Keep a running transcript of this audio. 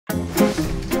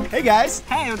Hey guys.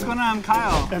 Hey, what's going on? I'm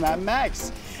Kyle. And I'm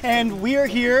Max. And we are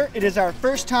here. It is our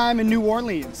first time in New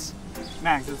Orleans.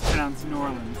 Max, it's pronounced New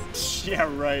Orleans. Yeah,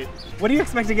 right. What do you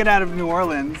expect to get out of New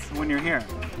Orleans when you're here?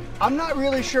 I'm not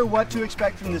really sure what to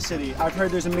expect from the city. I've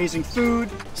heard there's amazing food.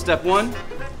 Step one,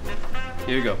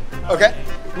 here you go. Okay.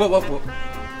 Whoa.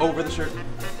 Over the shirt.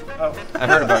 Oh. I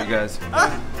heard about you guys.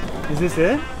 Is this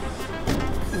it?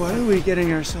 What are we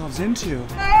getting ourselves into?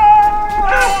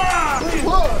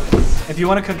 If you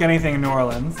want to cook anything in New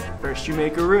Orleans, First you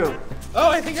make a roux. Oh,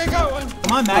 I think I got one.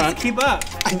 come on, Max, keep up.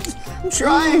 I'm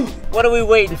trying. What are we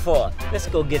waiting for? Let's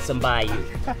go get some Bayou.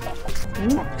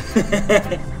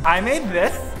 I made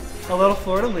this, a little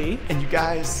fleur-de-lis. And you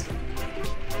guys,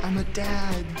 I'm a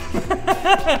dad.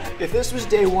 If this was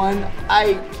day one,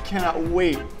 I cannot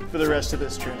wait for the rest of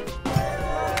this trip.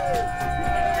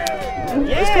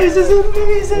 This place is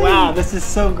amazing. Wow, this is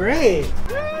so great.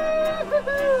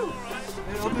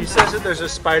 He says that there's a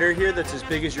spider here that's as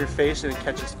big as your face and it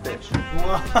catches fish.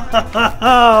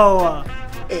 Whoa.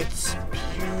 It's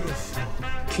beautiful.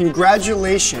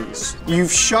 Congratulations.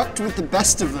 You've shucked with the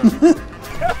best of them.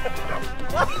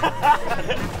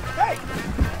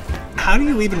 How do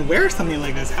you even wear something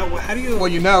like this? How do you? Well,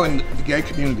 you know, in the gay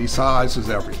community, size is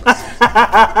everything.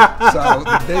 So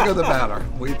the bigger the better,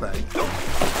 we think.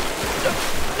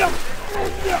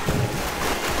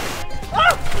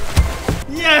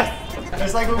 Yes.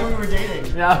 It's like when we were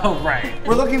dating. No, right.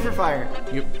 We're looking for fire.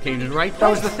 You came in the right That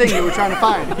was the thing you were trying to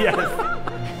find.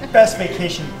 Yes. Best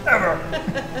vacation ever.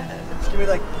 Just give me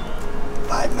like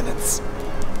 5 minutes.